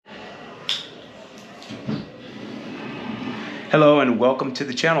Hello and welcome to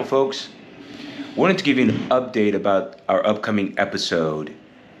the channel, folks. Wanted to give you an update about our upcoming episode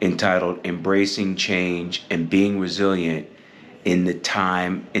entitled "Embracing Change and Being Resilient in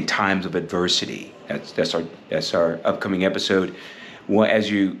times of Adversity." That's our upcoming episode. Well, as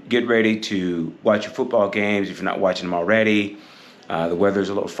you get ready to watch your football games, if you're not watching them already, the weather's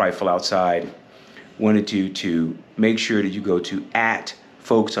a little frightful outside. Wanted you to make sure that you go to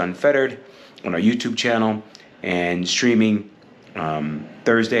 @FolksUnfettered on our YouTube channel and streaming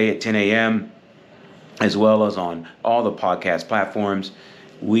Thursday at 10 a.m., as well as on all the podcast platforms.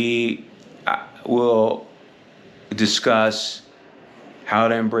 We will discuss how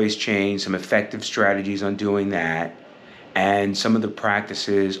to embrace change, some effective strategies on doing that, and some of the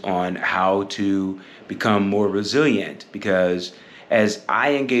practices on how to become more resilient. Because as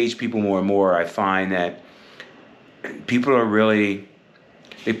I engage people more and more, I find that people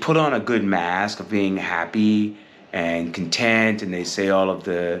they put on a good mask of being happy and content, and they say all of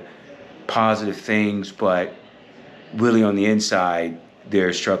the positive things, but really on the inside,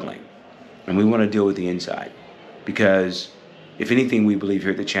 they're struggling. And we want to deal with the inside, because if anything we believe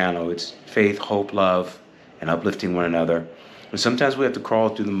here at the channel, it's faith, hope, love, and uplifting one another. And sometimes we have to crawl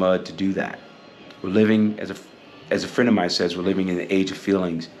through the mud to do that. We're living, as a friend of mine says, we're living in the age of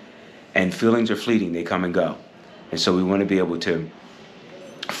feelings, and feelings are fleeting, they come and go. And so we want to be able to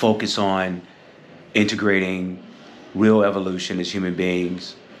focus on integrating real evolution as human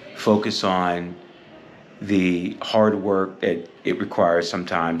beings, focus on the hard work that it requires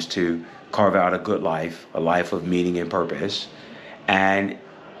sometimes to carve out a good life, a life of meaning and purpose, and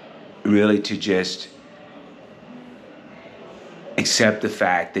really to just accept the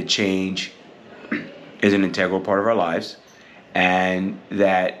fact that change is an integral part of our lives, and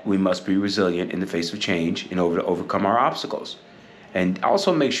that we must be resilient in the face of change in order to overcome our obstacles. And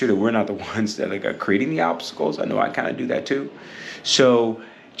also make sure that we're not the ones that are creating the obstacles. I know I kind of do that too. So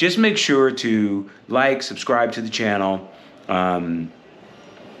just make sure to subscribe to the channel.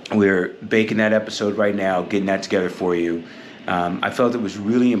 We're baking that episode right now, getting that together for you. I felt it was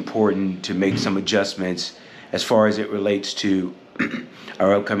really important to make some adjustments as far as it relates to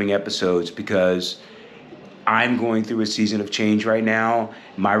our upcoming episodes, because I'm going through a season of change right now.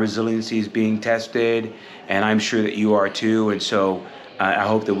 My resiliency is being tested, and I'm sure that you are too. And so I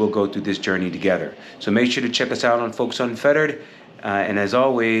hope that we'll go through this journey together. So make sure to check us out on Folks Unfettered. And as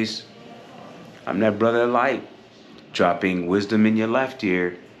always, I'm that brother of light, dropping wisdom in your left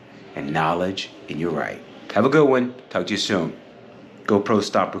ear and knowledge in your right. Have a good one. Talk to you soon. GoPro,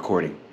 stop recording.